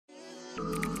Hey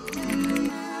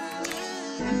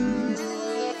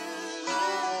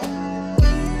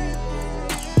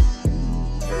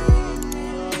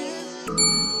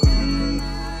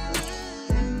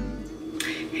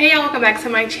y'all, welcome back to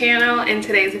my channel. In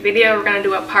today's video we're gonna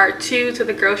do a part 2 to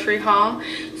the grocery haul.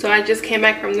 So I just came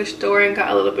back from the store and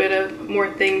got a little bit of more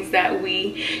things that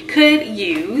we could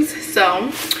use.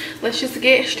 So let's just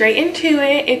get straight into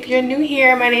it. If you're new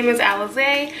here, my name is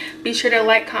Alize. Be sure to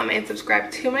like, comment, and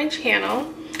subscribe to my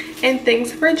channel. And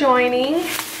thanks for joining.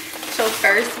 So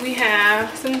first we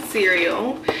have some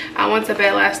cereal. I went to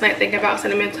bed last night thinking about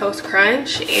Cinnamon Toast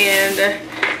Crunch, and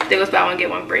there was buy one get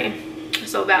one free.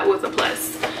 So that was a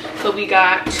plus. So we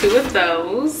got 2 of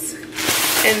those.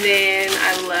 And then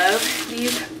I love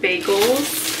these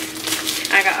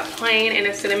bagels. I got a plain and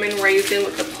a cinnamon raisin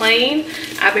with the plain.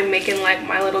 I've been making like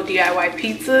my little DIY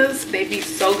pizzas. They be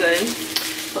so good.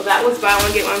 So that was buy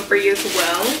one get one free as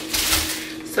well.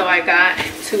 So I got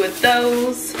 2 of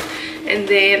those. And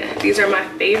then these are my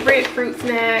favorite fruit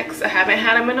snacks. I haven't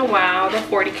had them in a while, the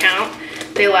 40 count.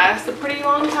 They last a pretty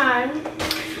long time.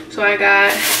 So I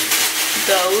got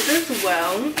those as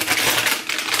well.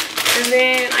 And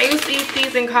then I used to eat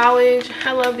these in college.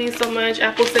 I love these so much.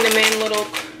 Apple cinnamon little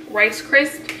Rice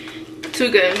Crisp.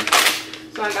 Too good.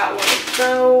 So I got one of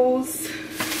those.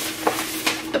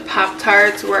 The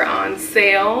Pop-Tarts were on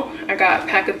sale. I got a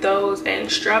pack of those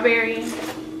and strawberry.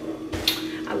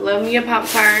 I love me a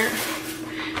Pop-Tart.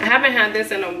 I haven't had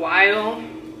this in a while.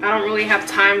 I don't really have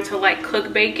time to like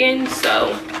cook bacon,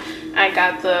 so I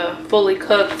got the fully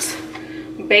cooked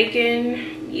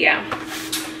bacon. Yeah,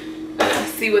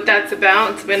 see what that's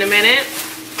about. It's been a minute.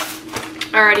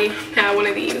 I already had one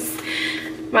of these.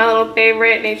 My little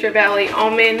favorite Nature Valley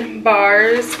almond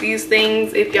bars. These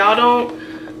things, if y'all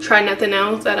don't try nothing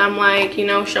else that I'm like, you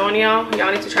know, showing y'all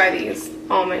need to try these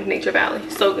almond Nature Valley.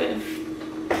 So good.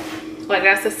 Like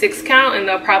that's a 6 count and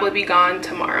they'll probably be gone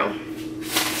tomorrow.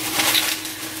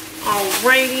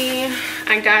 Alrighty,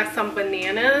 I got some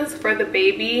bananas for the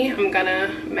baby. I'm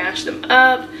gonna mash them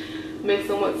up, mix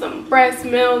them with some breast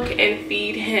milk, and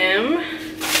feed him.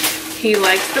 He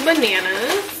likes the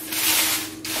bananas.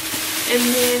 And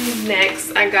then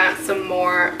next I got some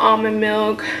more almond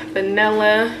milk,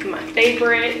 vanilla, my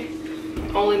favorite.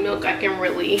 Only milk I can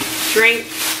really drink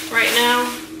right now.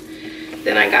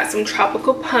 Then I got some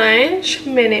tropical punch,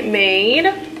 Minute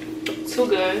Maid. Too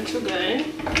good, too good.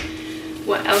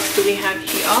 What else do we have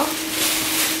here?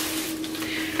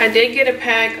 I did get a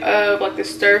pack of like the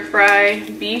stir fry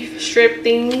beef strip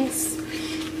things.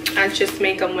 I just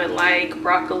make them with like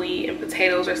broccoli and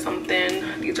potatoes or something.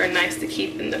 These are nice to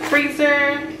keep in the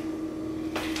freezer.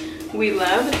 We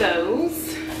love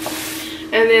those.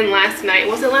 And then last night,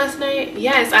 was it last night?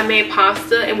 Yes, I made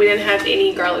pasta and we didn't have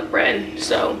any garlic bread.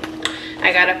 So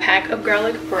I got a pack of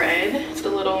garlic bread, the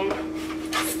little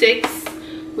sticks.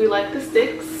 We like the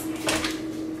sticks.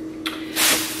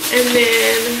 And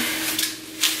then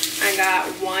I got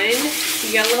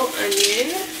 1 yellow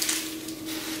onion.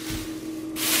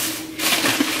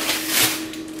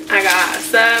 I got a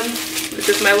sub. This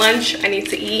is my lunch. I need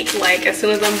to eat like as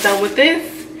soon as I'm done with this.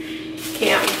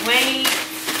 Can't wait.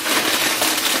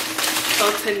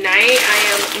 So tonight I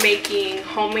am making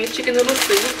homemade chicken noodle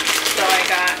soup. So I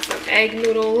got some egg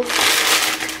noodles.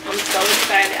 I'm so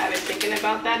excited. I've been thinking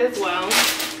about that as well.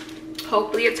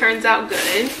 Hopefully it turns out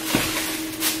good.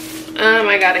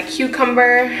 I got a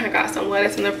cucumber. I got some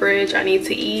lettuce in the fridge I need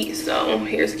to eat. So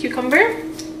here's a cucumber.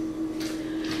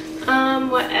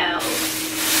 What else?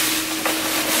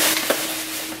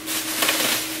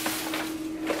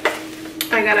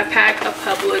 I got a pack of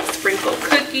Publix sprinkle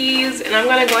cookies, and I'm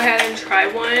gonna go ahead and try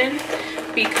one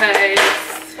because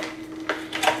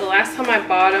the last time I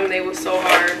bought them, they were so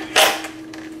hard.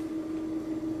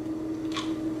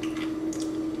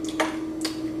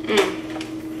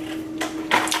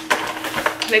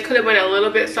 They could have been a little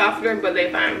bit softer, but they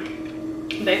fine.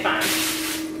 They fine.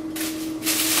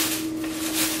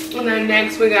 And then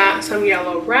next we got some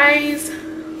yellow rice.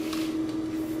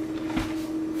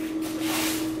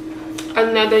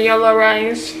 Another yellow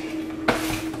rice.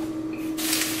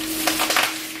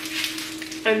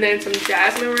 And then some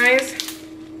jasmine rice.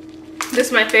 This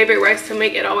is my favorite rice to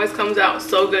make. It always comes out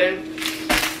so good.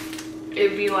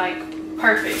 It'd be like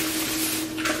perfect.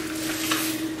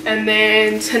 And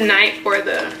then tonight for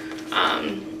the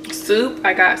soup,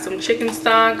 I got some chicken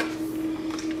stock.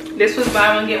 This was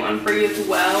buy one get one free as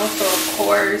well, so of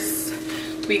course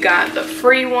we got the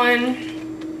free one.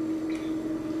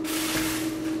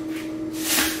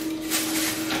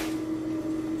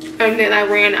 And then I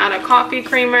ran out of coffee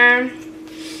creamer.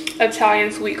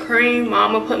 Italian sweet cream,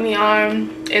 mama put me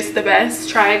on. It's the best.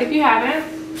 Try it if you haven't.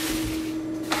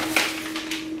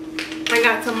 I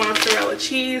got some mozzarella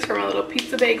cheese for my little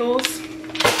pizza bagels.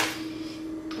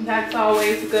 That's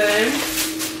always good.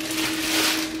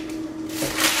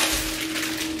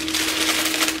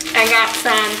 I got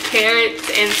some carrots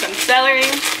and some celery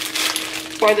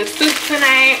for the soup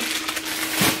tonight.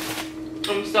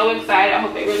 I'm so excited. I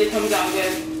hope it really comes out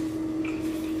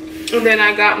good. And then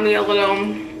I got me a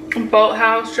little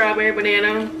Boathouse strawberry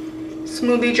banana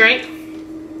smoothie drink.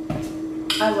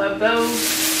 I love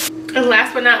those. And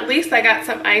last but not least, I got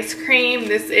some ice cream.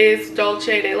 This is Dulce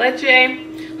de Leche.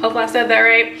 Hopefully I said that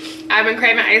right. I've been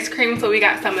craving ice cream, so we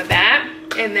got some of that.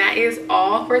 And that is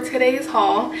all for today's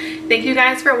haul. Thank you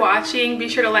guys for watching. Be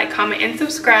sure to like, comment, and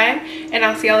subscribe. And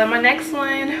I'll see y'all in my next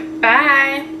one.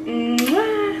 Bye.